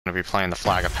gonna be playing the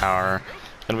Flag of Power.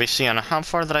 Gonna be seeing how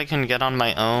far that I can get on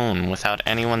my own without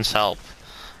anyone's help.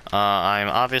 I'm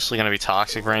obviously gonna be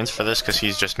Toxic Brains for this because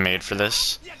he's just made for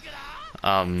this.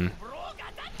 Oh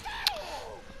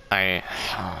my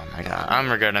god,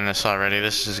 I'm regretting this already.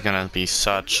 This is gonna be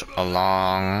such a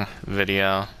long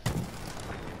video.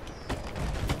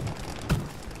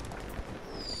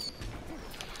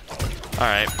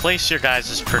 Alright, place your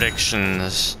guys'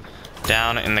 predictions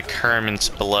down in the comments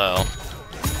below.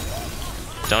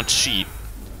 Don't cheat.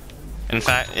 In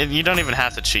fact, you don't even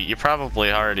have to cheat. You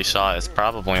probably already saw it. It's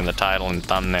probably in the title and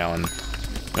thumbnail, and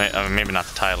maybe not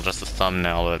the title, just the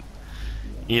thumbnail, but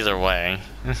either way,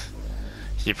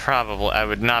 I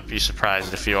would not be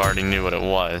surprised if you already knew what it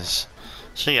was.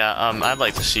 So yeah, I'd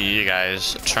like to see you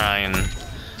guys try and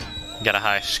get a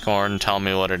high score and tell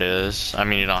me what it is. I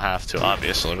mean, you don't have to,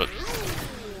 obviously, but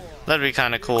that'd be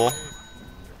kind of cool.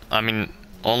 I mean,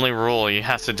 only rule, you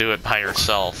have to do it by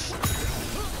yourself.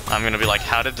 I'm gonna be like,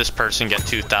 how did this person get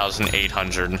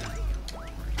 2,800?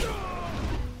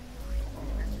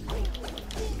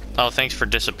 Oh, thanks for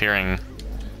disappearing,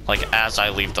 like, as I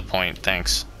leave the point,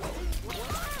 thanks.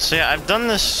 So yeah, I've done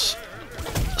this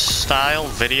style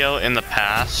video in the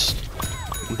past,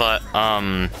 but,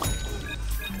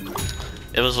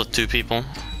 it was with 2 people.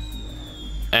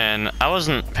 And I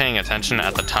wasn't paying attention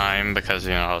at the time because,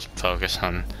 you know, I was focused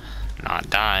on not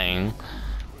dying.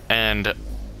 And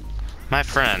my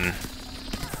friend,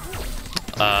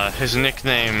 his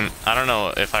nickname, I don't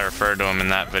know if I referred to him in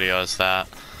that video as that,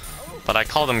 but I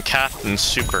called him Captain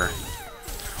Super.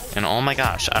 And oh my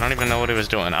gosh, I don't even know what he was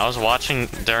doing. I was watching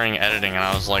during editing and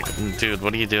I was like, dude,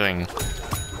 what are you doing?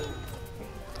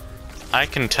 I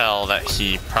can tell that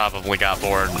he probably got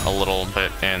bored a little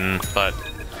bit in, but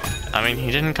I mean,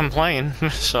 he didn't complain,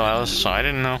 so I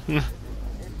didn't know.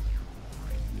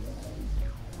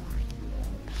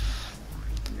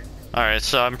 Alright,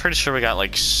 so I'm pretty sure we got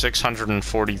like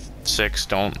 646.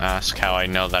 Don't ask how I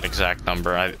know that exact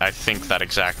number. I think that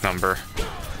exact number.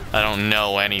 I don't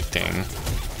know anything.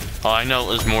 Well, I know it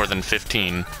was more than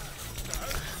 15.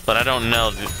 But I don't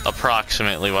know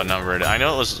approximately what number it is. I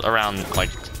know it was around,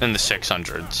 like, in the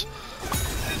 600s.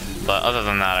 But other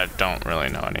than that, I don't really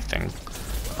know anything.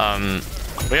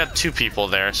 We got 2 people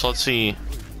there, so let's see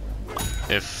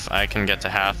if I can get to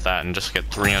half that and just get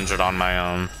 300 on my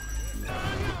own.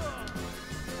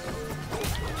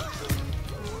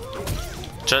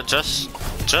 Just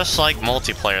like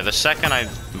multiplayer, the second I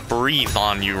breathe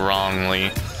on you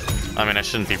wrongly, I mean, I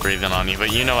shouldn't be breathing on you,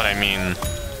 but you know what I mean.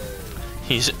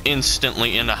 He's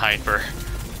instantly into hyper.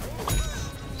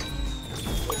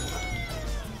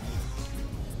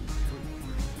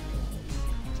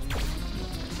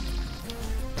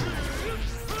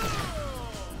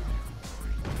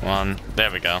 One,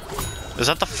 there we go. Is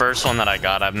that the first one that I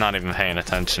got? I'm not even paying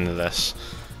attention to this.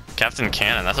 Captain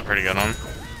Cannon, that's a pretty good one.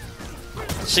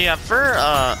 So yeah,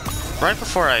 right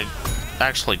before I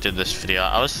actually did this video,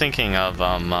 I was thinking of,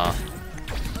 about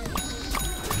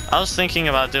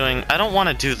doing, I don't want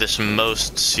to do this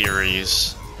most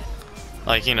series.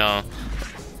 Like, you know,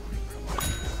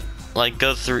 like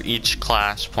go through each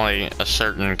class, play a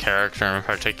certain character in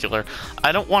particular.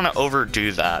 I don't want to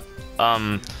overdo that.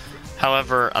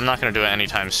 However, I'm not going to do it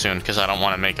anytime soon because I don't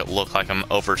want to make it look like I'm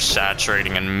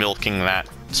oversaturating and milking that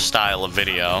style of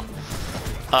video.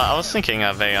 I was thinking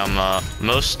of a,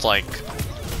 most, like,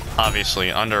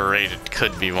 obviously underrated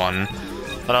could be one,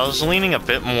 but I was leaning a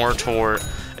bit more toward,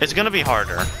 it's gonna be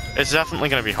harder. It's definitely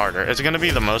gonna be harder. It's gonna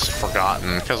be the most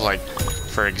forgotten, because, like,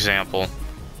 for example,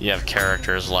 you have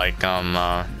characters like,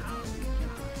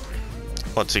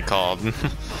 what's he called?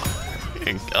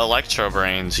 Electro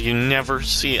Brains. You never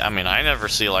see, I mean, I never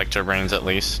see Electro Brains, at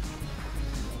least.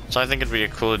 So I think it'd be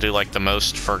cool to do, like, the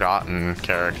most forgotten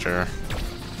character.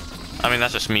 I mean,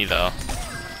 that's just me, though.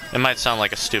 It might sound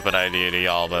like a stupid idea to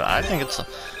y'all, but I think it's a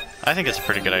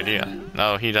pretty good idea.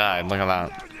 Oh, he died. Look at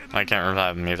that. I can't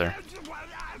revive him either.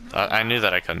 I knew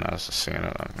that I couldn't. I was just seeing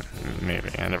it.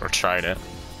 Maybe. I never tried it.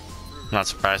 I'm not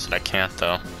surprised that I can't,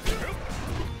 though.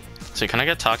 So, can I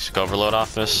get Toxic Overload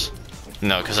off this?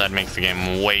 No, because that'd make the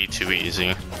game way too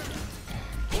easy.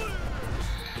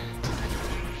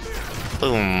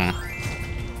 Boom.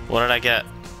 What did I get?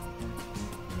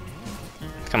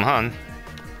 Come on.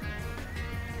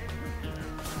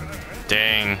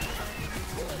 Dang.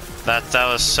 That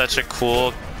was such a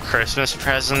cool Christmas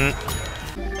present.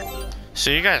 So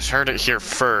you guys heard it here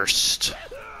first.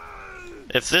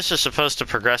 If this is supposed to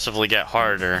progressively get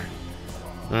harder,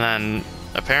 then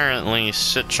apparently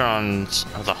Citron's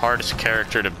the hardest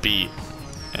character to beat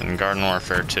in Garden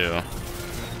Warfare 2.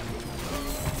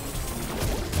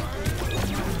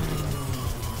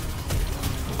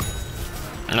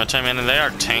 Which, I mean, they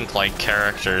are tank-like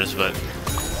characters, but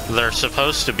they're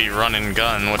supposed to be run and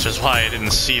gun, which is why I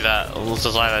didn't see that. Which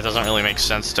is why that doesn't really make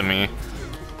sense to me.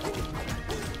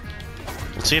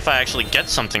 Let's see if I actually get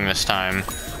something this time.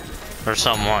 Or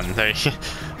someone. That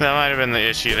might have been the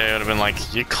issue. They would have been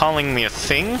like, you calling me a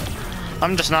thing?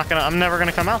 I'm never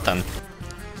gonna come out then.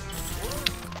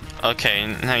 Okay,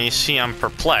 now you see I'm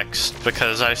perplexed,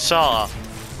 because I saw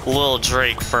Lil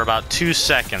Drake for about 2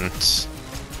 seconds,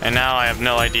 and now I have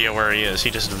no idea where he is. He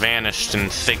just vanished in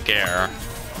thick air.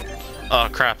 Oh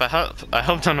crap, I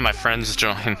hope none of my friends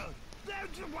join.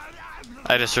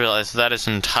 I just realized that is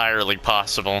entirely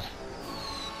possible.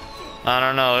 I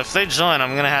don't know, if they join,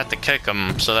 I'm gonna have to kick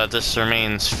them so that this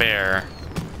remains fair.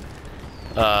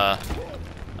 I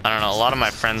don't know, a lot of my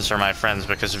friends are my friends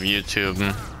because of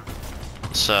YouTube.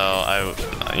 So,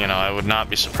 I would not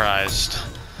be surprised.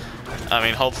 I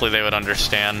mean, hopefully they would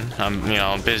understand.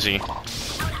 I'm busy.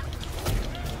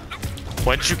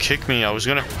 Why did you kick me? I was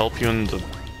gonna help you in the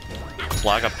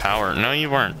flag of power. No, you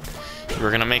weren't. You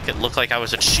were gonna make it look like I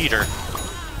was a cheater.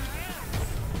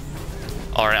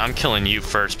 Alright, I'm killing you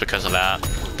first because of that.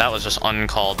 That was just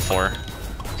uncalled for.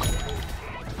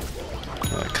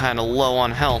 Kinda low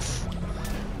on health.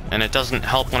 And it doesn't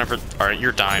help whenever... Alright,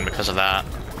 you're dying because of that.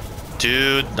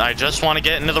 Dude, I just want to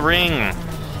get into the ring.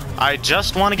 I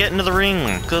just want to get into the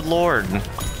ring. Good lord.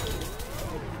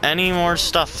 Any more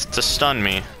stuff to stun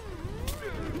me.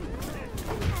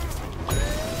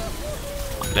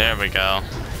 There we go.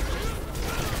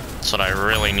 That's what I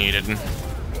really needed.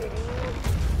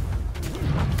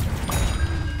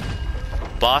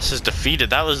 Boss is defeated.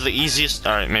 That was the easiest...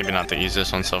 Alright, maybe not the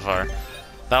easiest one so far.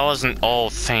 That wasn't... Oh,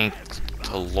 thank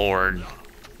the Lord.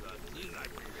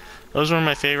 Those were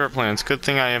my favorite plants. Good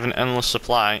thing I have an endless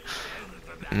supply.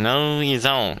 No, you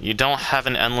don't. You don't have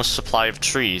an endless supply of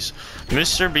trees.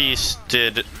 Mr. Beast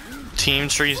did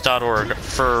teamtrees.org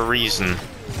for a reason.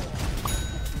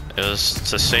 It was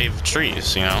to save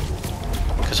trees, you know?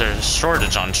 Because there's a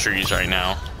shortage on trees right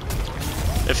now.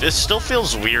 If it still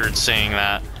feels weird saying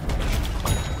that.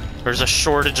 There's a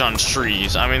shortage on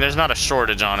trees. I mean, there's not a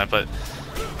shortage on it, but,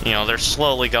 you know, they're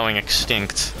slowly going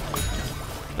extinct.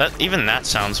 Even that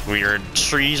sounds weird.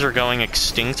 Trees are going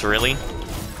extinct, really?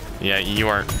 Yeah, you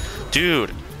are...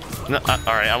 Dude! No,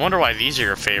 alright, I wonder why these are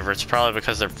your favorites. Probably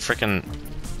because they're freaking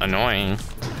annoying.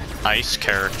 Ice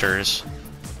characters.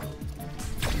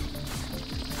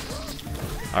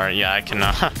 Alright, yeah, I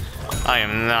cannot... I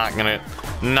am not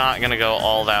gonna go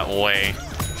all that way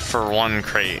for one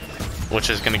crate,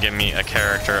 which is gonna give me a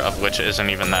character of which isn't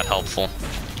even that helpful.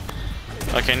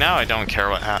 Okay, now I don't care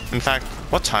what happened. In fact,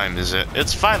 what time is it?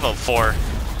 It's 5:04.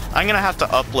 I'm gonna have to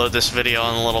upload this video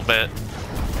in a little bit.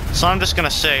 So I'm just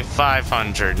gonna say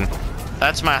 500.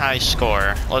 That's my high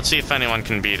score. Let's see if anyone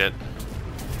can beat it.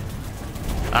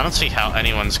 I don't see how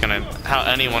anyone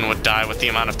would die with the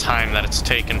amount of time that it's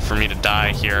taken for me to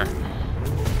die here.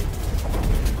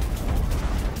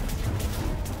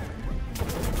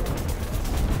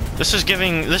 This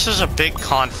is a big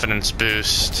confidence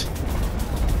boost.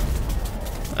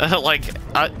 Like,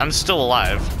 I'm still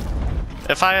alive.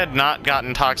 If I had not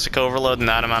gotten toxic overload in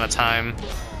that amount of time,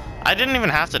 I didn't even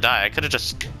have to die. I could have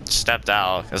just stepped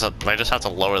out, because I just have to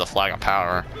lower the flag of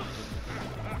power.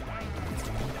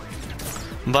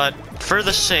 But for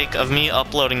the sake of me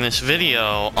uploading this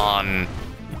video on,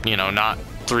 you know, not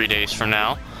 3 days from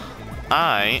now,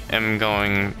 I am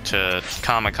going to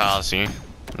kamikaze.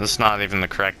 That's not even the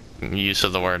correct use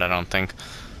of the word, I don't think.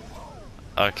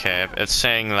 Okay, it's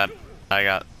saying that I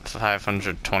got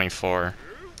 524.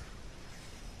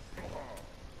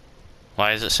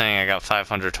 Why is it saying I got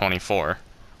 524?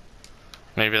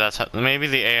 Maybe maybe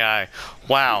the AI.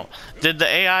 Wow. Did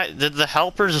the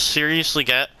helpers seriously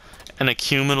get an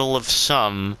accumulative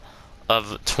sum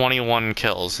of 21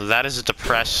 kills? That is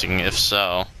depressing if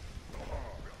so.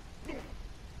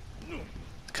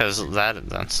 Because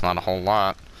that's not a whole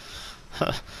lot.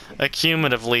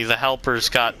 Accumulatively, the helpers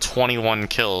got 21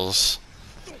 kills.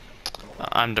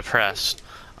 I'm depressed.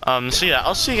 So yeah,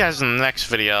 I'll see you guys in the next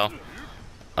video.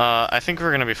 I think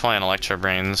we're gonna be playing Electro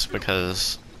Brains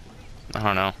because I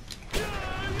don't know.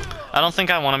 I don't think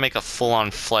I want to make a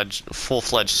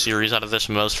full-fledged series out of this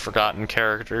Most Forgotten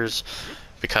Characters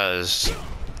because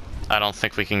I don't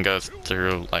think we can go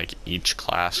through like each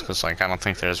class because like I don't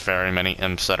think there's very many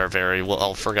imps that are very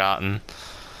well forgotten.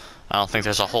 I don't think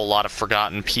there's a whole lot of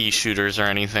forgotten pea shooters or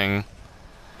anything.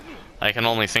 I can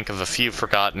only think of a few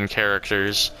forgotten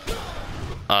characters.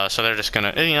 So they're just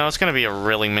gonna, you know, it's gonna be a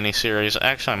really mini series.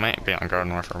 Actually, I might be on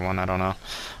Garden Warfare 1, I don't know.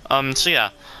 So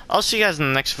yeah, I'll see you guys in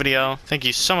the next video. Thank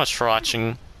you so much for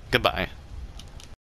watching. Goodbye.